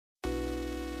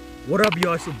What up,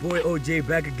 y'all? It's your boy OJ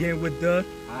back again with the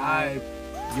unHype,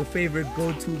 your favorite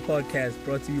go-to podcast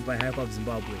brought to you by Hype Up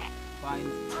Zimbabwe. Find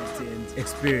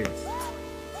Experience.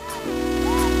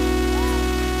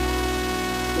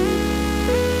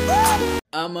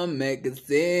 I'ma make a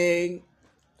sing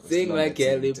like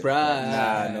Kelly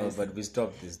Price. No, but we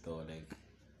stopped this though. Like,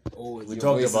 we Your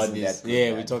talked voice about isn't this. that good, Yeah,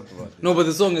 man. we talked about this. No, but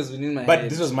the song is within my head. But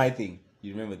this was my thing.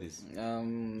 You remember this? The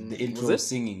The intro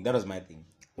singing. That was my thing.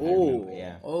 I Oh, remember,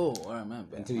 yeah. Oh, I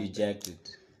remember. Until you jacked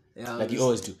it, Yeah, like you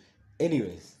always do.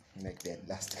 Anyways, Like that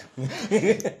last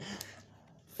time.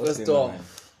 First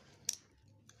off,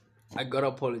 I gotta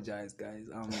apologize, guys.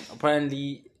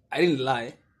 Apparently, I didn't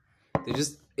lie.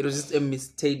 It was just a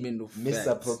misstatement of facts.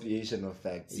 Misappropriation of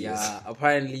facts. Yeah, Yes.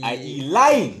 apparently, I.e.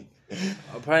 lying.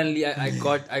 apparently,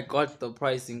 I got the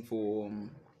pricing for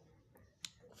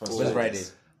First Friday.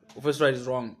 First Friday is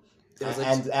wrong. It was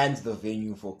And the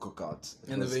venue for CookOut.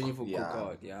 and the venue for Yeah.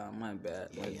 CookOut. Yeah, my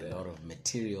bad. My Yeah, bad. a lot of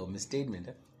material misstatement.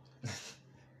 Huh?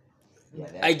 Yeah,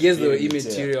 that's I guess they were very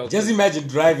immaterial. Just imagine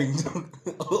driving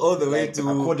all the way Like, to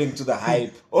according to the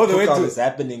hype, all the way CookOut to is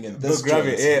happening in this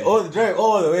Belgrave. joint. Yeah, drive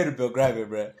all the way to Belgrave,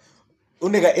 bro.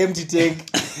 Unega empty tank.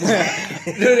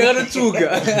 No, they got a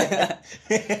tuga.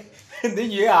 And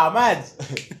then you hear Ahmad.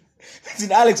 It's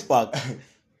in Alex Park.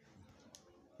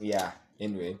 Yeah.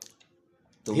 Anyway,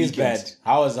 the He's weekend- bad.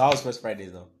 How's First Friday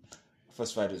though?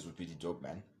 First Fridays were pretty dope,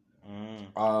 man.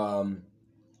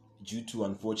 Due to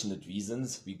unfortunate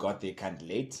reasons, we got there kind of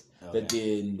late. But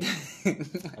then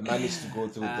I managed to go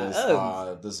through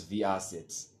this VR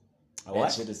set. That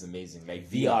what? shit is amazing. Like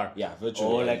VR? Yeah, virtual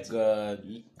Or reality.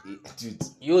 like Dude,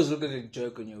 You always look at a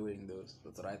jerk when you're wearing those.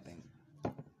 That's what I think.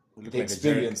 the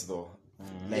experience though.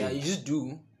 Like, Yeah, you just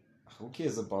do. who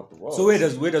cares about the world? So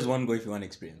where does one go if you want to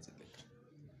experience it?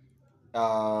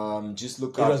 Just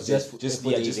look It up. was just for the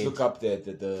event. look up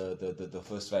the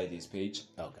First Fridays page.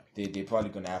 Okay. They're probably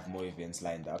gonna have more events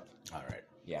lined up. All right.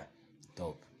 Yeah.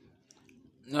 Dope.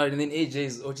 Alright, and then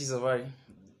AJ's Ochi Safari.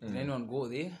 Did anyone go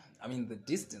there? I mean, the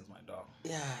distance, my dog.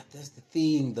 Yeah, that's the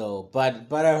thing though.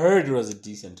 But I heard it was a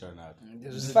decent turnout.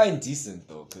 It's fine, decent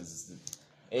though, because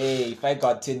hey, if I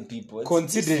got 10 people, it's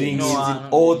Considering decent.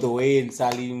 it's all the way in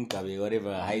Salim, Kabe,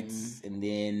 whatever heights, and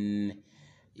then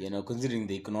considering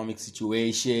the economic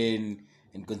situation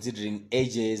and considering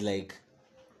AJ is like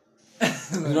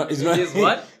it's not AJ is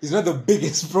what? He's not the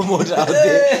biggest promoter out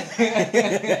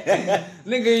there.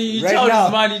 Nigga, you Right charge now.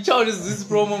 this money, charges this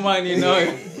promo money,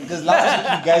 Because last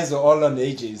week you guys were all on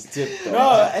AJ's tip. Though.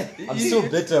 I'm still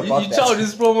bitter about You that. charge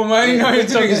this promo money, now you're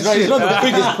talking He's not shit. the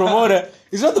biggest promoter.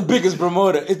 He's not the biggest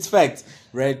promoter. It's fact,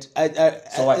 right?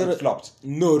 So what? It flopped.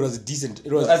 No, it was decent.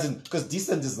 It was Because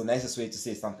decent is the nicest way to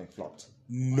say something flopped.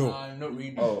 no. Not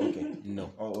really. Oh, okay.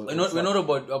 No. Oh, We're not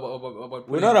about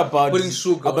We're not about putting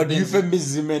sugar about on things.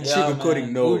 euphemism and Yeah, sugarcoating.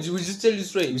 man. No, we just tell you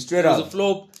straight. Straight it was up. a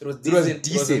flop. It was it decent. was It was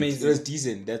decent. amazing. It was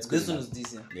decent. That's good. This one enough. was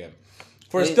decent. Yeah.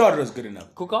 For a start, it was good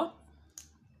enough. CookOut?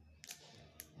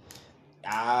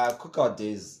 CookOut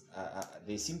days,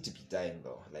 they seem to be dying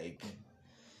though. Like,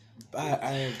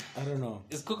 I don't know.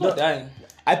 Is CookOut dying?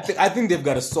 I think they've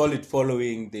got a solid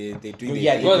following. They're doing.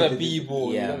 Yeah, their You got they- the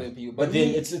people. yeah. You got the people. but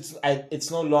then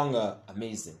it's no longer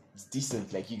amazing. It's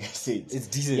decent, like you guys said. It's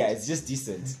decent. Yeah, it's just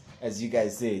decent, as you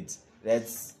guys said.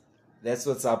 That's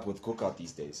what's up with CookOut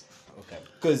these days. Okay.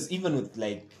 Because even with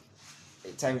like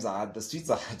times are hard, the streets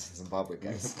are hard in Zimbabwe,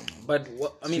 guys. But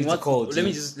what, I mean, Streets are what? cold, Let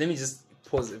me too. just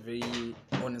pose a very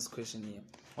honest question here.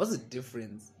 What's the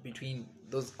difference between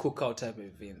those CookOut type of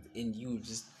events and you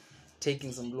just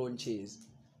taking some lawn chairs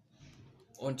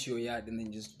onto your yard and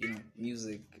then just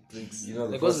music, drinks? You know,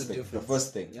 the like, what's first the thing. difference? The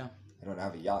first thing. Yeah. I don't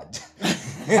have a yard.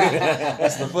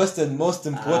 That's the first and most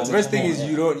important. The first thing is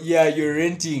you don't. Yeah, you're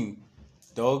renting,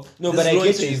 dog. No, This but I lawn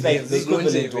get chair you. It's is- like the this lawn chair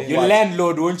equivalent is- of Your what?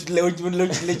 landlord won't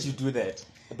let you do that.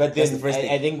 But That's then the first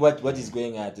thing. I think what he's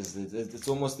going at is that it's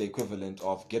almost the equivalent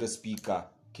of get a speaker,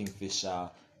 Kingfisher.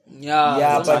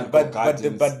 Yeah, some but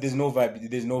gardens. there's no vibe.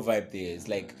 There's no vibe there. It's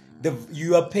like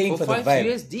you are paying for the 5 vibe.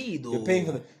 USD though. You're paying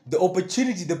for the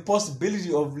opportunity, the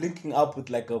possibility of linking up with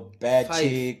like a bad Five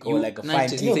chick or U- like a fine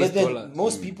 90 chick. No, but then $6.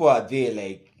 most people are there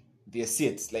like they're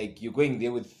sits. Like you're going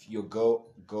there with your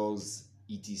girls,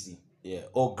 etc. Yeah,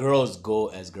 or girls go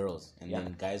as girls, and Yeah.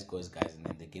 then guys go as guys, and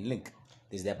then they can link.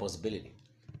 There's that possibility.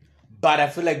 But I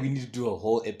feel like we need to do a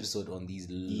whole episode on these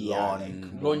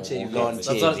Lawn chair lawn events.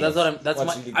 chair That's what I'm. That's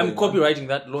What's my. really I'm going on? copywriting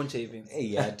that lawn chair event. Hey,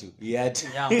 you had to. Yeah, I'm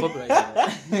copywriting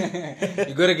that.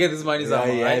 You gotta get this money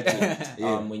somewhere, you right? had to.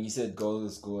 Yeah. When you said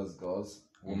girls,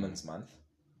 Women's Month.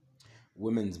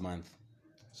 Women's Month,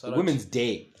 Shout out Women's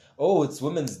Day. Oh, it's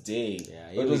Women's Day.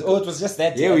 Yeah, it was just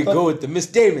that day. Here I we thought- go with the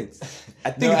misstatements. I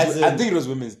think No, as in- I think it was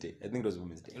Women's Day.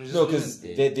 No, because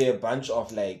they're a bunch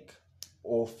of like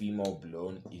all female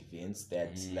blown events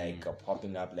that like are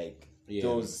popping up like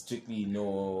those strictly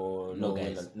no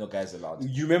guys allowed.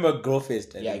 You remember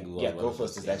Girlfest?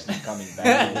 Girlfest is actually coming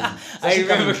back. I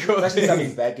remember It's actually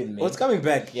coming back in May. Oh, it's coming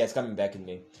back. Yeah, it's coming back in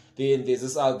May. Then there's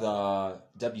this other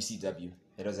WCW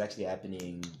that was actually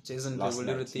happening Jason last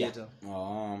Little night. Theater.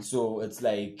 Oh. So it's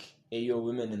like, hey, you're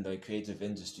women in the creative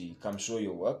industry, come show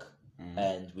your work,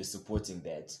 and we're supporting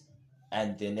that.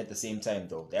 And then at the same time,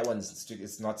 though, that one's strict.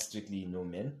 It's not strictly no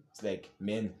men. It's like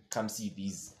men come see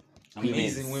these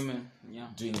Amazing women. Yeah.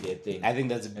 doing their thing. I think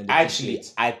that's And actually.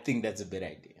 appreciate. I think that's a better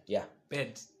idea. Yeah.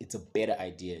 Bed. It's a better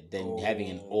idea than having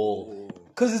an all.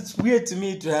 Because it's weird to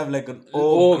me to have like an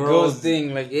all Oh, girls girls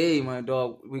thing. Like, hey, my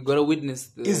dog, we gotta witness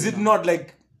the. Is it not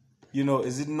like,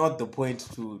 is it not the point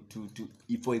to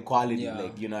for equality? Yeah.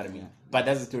 Like, you know what I mean? But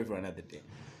that's a story for another day.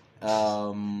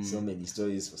 So many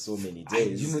stories for so many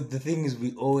days. The thing is,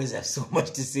 we always have so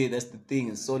much to say. That's the thing.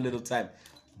 It's so little time.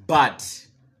 But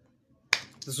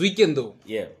This weekend, though.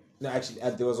 yeah. No, actually,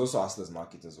 there was also Hustlers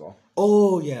Market as well.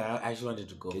 Oh yeah, I actually wanted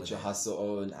to go. Get your hustle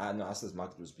on. No, Hustlers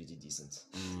Market was pretty decent.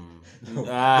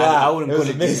 I wouldn't it call was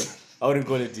it amazing. decent. I wouldn't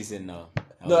call it decent now.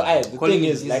 No, the Calling thing it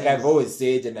is, like decent I've always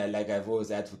said, and I've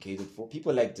always advocated for,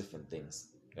 people like different things,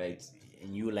 right?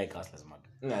 And you like Hustlers Market.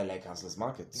 And I like Hustlers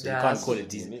Market. So You Yeah, can't so call it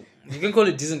decent. You can call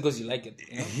it decent because you like it.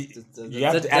 You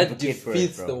have to advocate for it,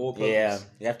 defeats bro. the whole purpose. Yeah,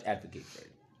 you have to advocate for it.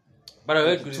 But I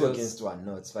heard good Two results. against one.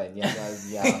 No, it's fine. Yeah,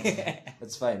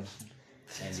 it's fine.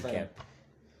 Handicap.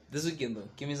 This weekend, though.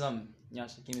 Give me some.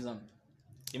 Nyasha, give me some.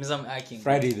 Give me some acting.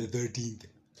 Friday the 13th.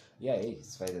 Yeah, hey,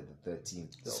 it's Friday the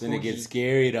 13th. It's gonna get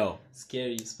scary though.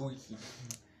 Scary, spooky.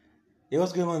 Hey,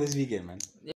 what's going on this weekend, man?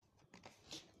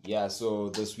 Yeah, so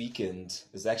this weekend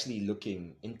is actually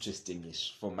looking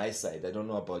interesting-ish from my side. I don't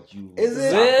know about you. Is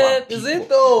it? Is it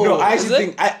though? No, I Is actually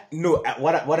it? think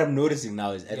what I'm noticing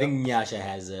now is I think Nyasha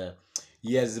has a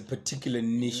particular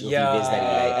niche of events that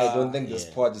he likes. I don't think this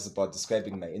pod is about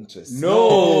describing my interests.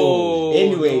 No.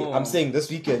 Anyway, no. I'm saying this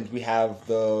weekend we have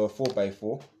the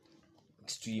 4x4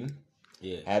 Extreme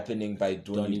happening by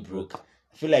Donnyrook.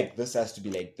 I feel like this has to be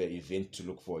like the event to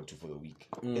look forward to for the week.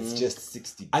 It's just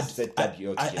 60%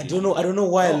 WO. I don't know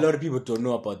why a lot of people don't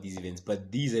know about these events, but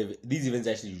these events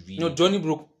actually really. No,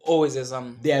 Donnyrook always has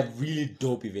some. They have really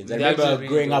dope events. I They're remember actually really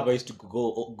growing dope. up, I used to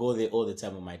go there all the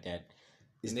time with my dad.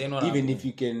 They're not Even happening. if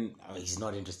you can, he's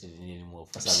not interested in it anymore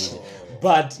for some reason.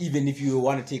 But even if you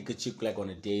want to take a chick like on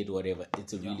a date or whatever,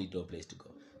 it's a really dope place to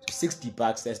go. So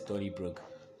 $60, that's Donnyrook,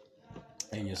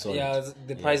 and you're sorry. Yeah,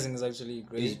 the pricing is actually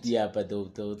great. Yeah, but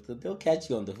they'll catch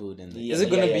you on the food and Is it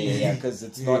gonna be- Yeah, because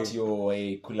it's not your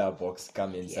cooler box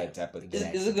come inside type of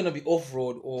thing. Is it gonna be off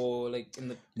road or like in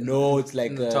the? No, it's like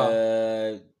in the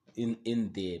town?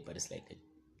 in there, but it's like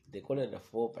they call it a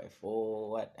 4x4.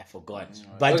 What I forgot,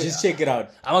 but just check it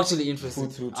out. I'm actually interested.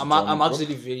 Food through to I'm Donnyrook.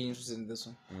 actually very interested in this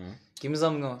one. Give me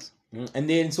something else. And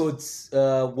then so it's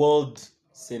World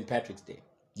St. Patrick's Day.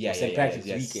 St. Patrick's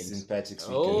yes, weekend. St. Patrick's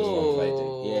weekend is on Friday.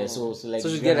 Oh, Yeah, so like so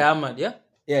you you get wanna- hammered, yeah?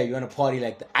 Yeah, you want to party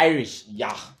like the Irish.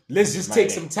 Yeah. Let's just My take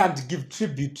day. some time to give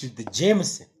tribute to the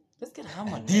Jameson. Let's get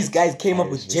hammered. These guys came up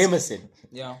with Irish Jameson.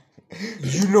 Yeah.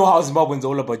 You know how Zimbabweans are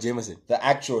all about Jameson. The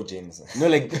actual Jameson. No,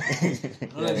 like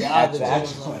The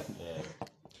actual one.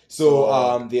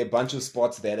 So there are a bunch of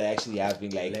spots that are actually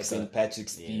having like St.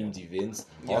 Patrick's themed events.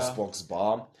 Osbox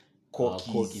Bar,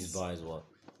 Corky's bar as well.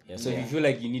 Yeah, so if you feel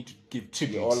like you need to give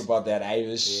tribute, You're all about that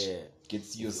Irish. Yeah.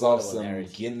 Get yourself all about some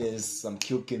Irish. Guinness, some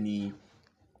Kilkenny.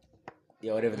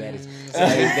 yeah, whatever that is. The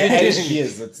Irish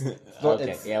beers. It's not,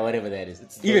 Okay, it's, yeah, whatever that is.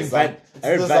 it's Even the VAT, Zam- I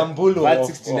heard it's the VAT, Zambulo VAT of-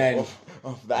 69.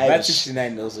 of the VAT Irish.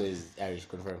 69 also is Irish,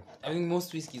 confirmed. I think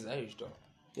most whiskey is Irish, though.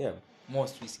 Yeah.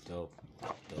 Most whiskey. Dope.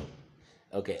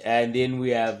 Okay, and then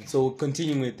we have, so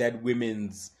continuing with that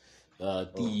women's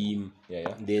theme.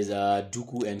 Yeah. There's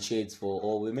Duku and Shades for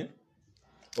all women.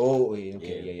 Oh,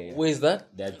 okay, yeah. Where is that?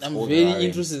 That's I'm all very the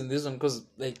interested in this one because,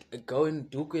 like, going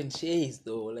Duke and Chase,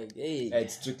 though. Like, hey.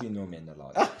 It's strictly no men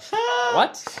allowed.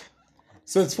 What?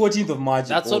 So it's 14th of March.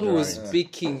 That's what we all were around.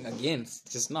 speaking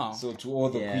against just now. So to all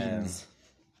the Yeah. queens.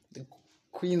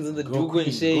 Queens and the Go Duke queen,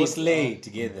 and Chase. go slay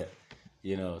together.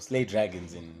 You know, slay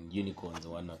dragons and unicorns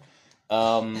and whatnot.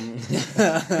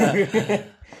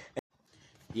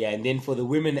 Yeah, and then for the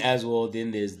women as well,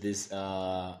 then there's this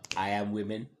I Am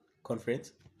Women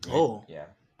conference. Oh. Yeah.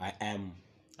 I am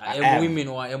women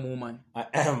or I am woman. I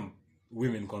am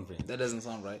women conference. That doesn't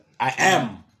sound right. I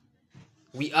am.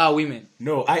 We are women.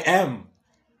 No, I am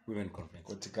women conference.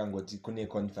 Kuti kangoti kune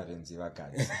conference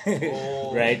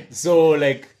vakadzi. Right? So,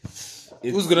 like...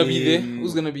 Who's gonna be there?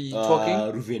 Who's gonna be talking?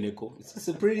 Ruveneko. It's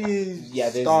a pretty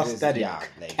there's- star-studded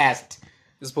like- cast.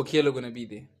 Is Pokelo gonna be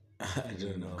there? I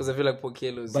don't know. Because I feel like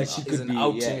Pokelo is, But she is could an be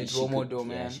ultimate she role could- model,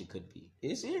 Yeah, man. she could be.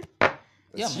 Is she?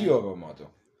 Yeah, She man. over model.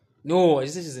 No, I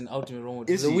just said she's an ultimate role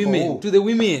model. Is To the she? women. Oh. To the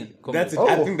women. Come That's it. on.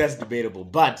 I think that's debatable,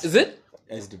 but Is it?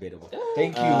 it's debatable.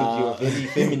 Thank you with your very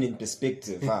feminine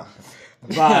perspective, huh?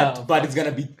 But it's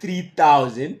gonna be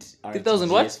 3,000. 3,000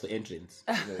 what? RTGS for entrance.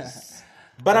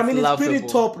 But I mean, it's pretty laughable.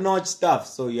 top-notch stuff,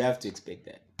 so you have to expect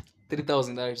that.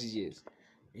 3,000 RTGs.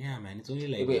 Yeah, man, it's only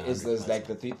like. Wait, is 100 this like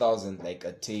the 3,000 like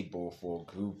a table for a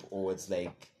group, or it's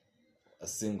like a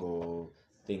single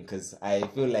thing? Because I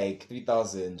feel like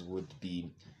 3,000 would be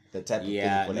the type of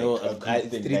Yeah, thing for no, like a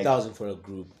group thing. 3,000 for a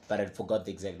group, but I forgot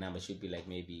the exact number. Should be like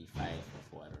maybe 5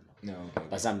 or 4, I don't know. No, okay.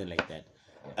 But something like that.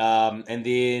 And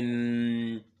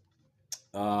then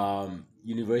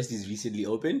universities recently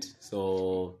opened,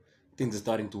 so things are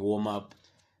starting to warm up.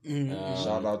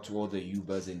 Shout out to all the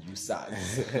Ubers and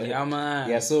USAs. Yeah, man.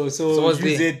 Yeah, so what's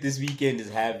UZ this weekend is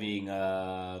having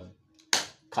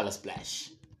color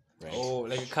splash, right? Oh,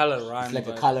 like a color run. It's like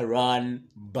a but color run,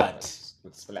 but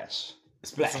With Splash.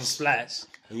 splash. some splash.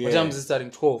 Yeah. What time is it starting?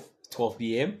 12. 12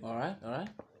 p.m. Alright.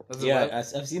 That's the Yeah,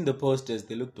 vibe. I've seen the posters.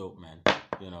 They look dope, man.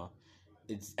 You know,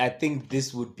 I think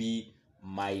this would be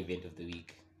my event of the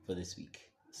week for this week.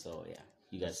 So yeah,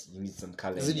 you guys. You need some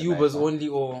color. Is it in your Ubers life, huh? only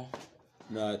or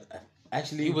No,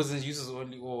 actually, Ubers and users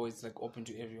only or it's like open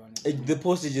to everyone? the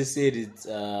poster just said it's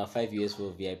 5 years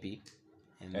for VIP,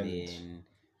 and And then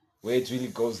Where it really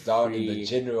goes down in the Free.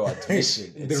 general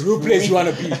admission. the It's real place you free.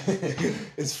 want to be.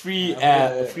 It's free,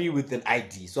 free with an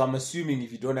ID. So I'm assuming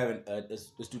if you don't have a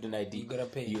student ID, You gotta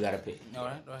pay. You gotta pay.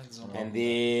 Alright. There's no problem. And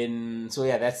then, so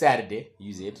yeah, that's Saturday.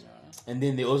 Use it. And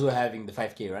then they're also having the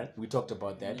 5K, right? We talked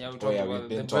about that. Yeah, we Oh talked yeah, about we've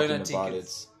the been talking burner about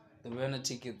tickets. it. The burner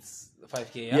tickets, the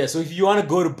 5K, yeah? Yeah, so if you want to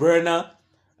go to Burner,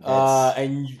 That's-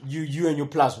 and you and your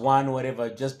plus one or whatever,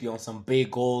 just be on some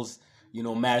bagels,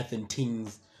 marathon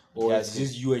things, or Yes, it's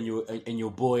just you and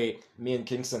your boy. Me and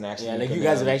Kingston actually. Yeah, like you gonna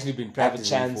guys have actually been have a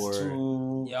practicing chance for.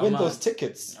 to Yeah, win man. those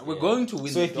tickets. We're going to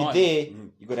win So if the you're dawn. there,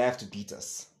 you're gonna have to beat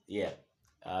us. Yeah.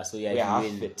 So yeah, We're half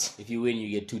if you win, fit. if you win, you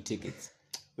get 2 tickets,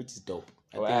 which is dope.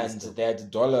 I Oh, think it's and dope. they had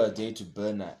 $1 a day to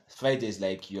burn. Friday is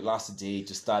like your last day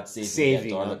to start saving Saving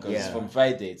that $1 up, because yeah. from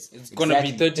Friday It's gonna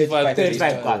be 35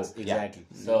 35 bucks. bucks, Yeah. exactly.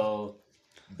 So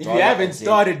if Dollar you haven't a day.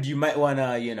 started, you might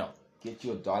wanna, Get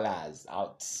your dollars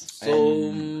out. So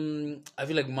I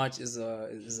feel like March is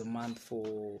a month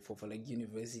for like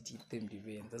university themed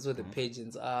events. That's where the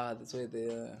pageants are. That's where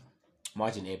the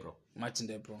March and April. March and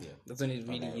April. Yeah. That's when it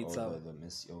really hits up.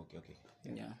 Okay.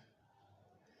 Yeah.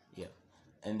 Yeah.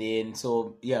 And then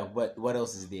so yeah, what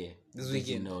else is there? This That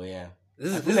weekend. yeah.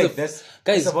 This I is feel this like is that's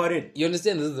guys. that's about it. You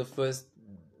understand? This is the first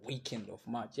weekend of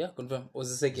March. Yeah, confirm. Or was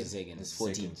the second? It's second. It's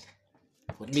It's 14th.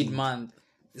 Mid-month.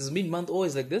 Is mid-month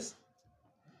always like this?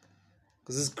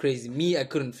 Because this is crazy. Me, I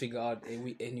couldn't figure out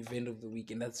an event of the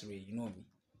week, and that's rare. You know me.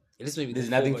 At least maybe There's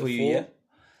the nothing 4x4. for you, yeah?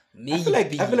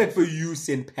 Maybe. I feel like for you,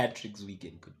 St. Patrick's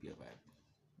weekend could be a vibe.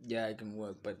 Yeah, I can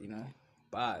work, but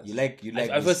bars. You like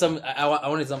I first some. I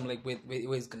wanted something like where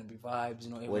it's gonna be vibes.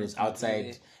 when everyone's it's gonna be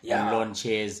outside there. and lawn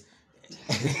chairs.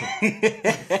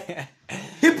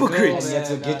 Hypocrites. And you have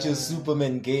to get your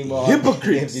Superman game on.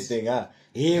 Hypocrites. Everything, huh?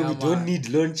 Hey, Yeah, we don't man. need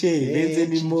lawn chair events Hey,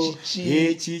 anymore. chi-chi.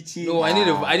 Hey, chi-chi. No, I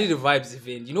need a vibes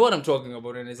event. You know what I'm talking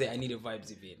about when I say I need a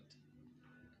vibes event.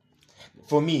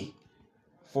 For me,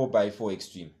 4x4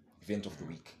 extreme event of the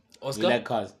week. Oscar. You like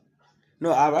cars?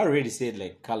 No, I've already said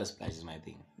like color splash is my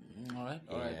thing. All right.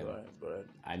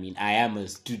 I mean, I am a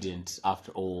student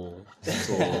after all, so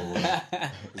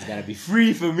it's gonna be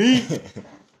free for me.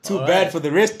 Too bad for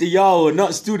the rest of y'all who are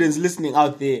not students listening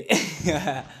out there.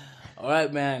 All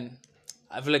right, man.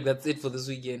 I feel like that's it for this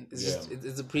weekend. It's Yeah. just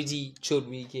it's a pretty chilled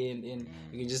weekend, and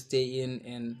you can just stay in,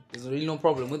 and there's really no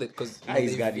problem with it because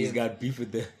He's got beef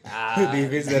with the the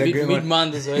events that are mid going on.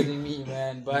 month is hurting me,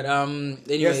 man. But anyway,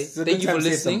 Yes, so thank you next for time say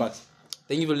listening. some bucks.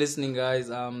 Thank you for listening, guys.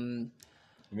 Remember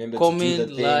to do Comment,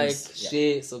 the like, things.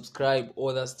 share, subscribe,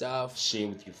 all that stuff. Share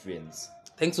with your friends,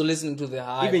 Thanks for listening to the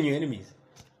hype. Even your enemies.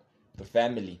 the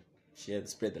family. Share,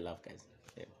 spread the love, guys.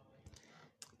 Yeah.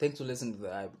 Thanks for listening to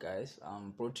the hype, guys.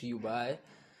 Brought to you by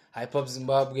Hype Up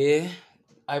Zimbabwe.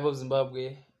 Hype Up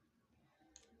Zimbabwe.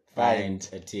 Find,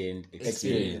 attend,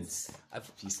 experience.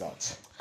 I've Peace out.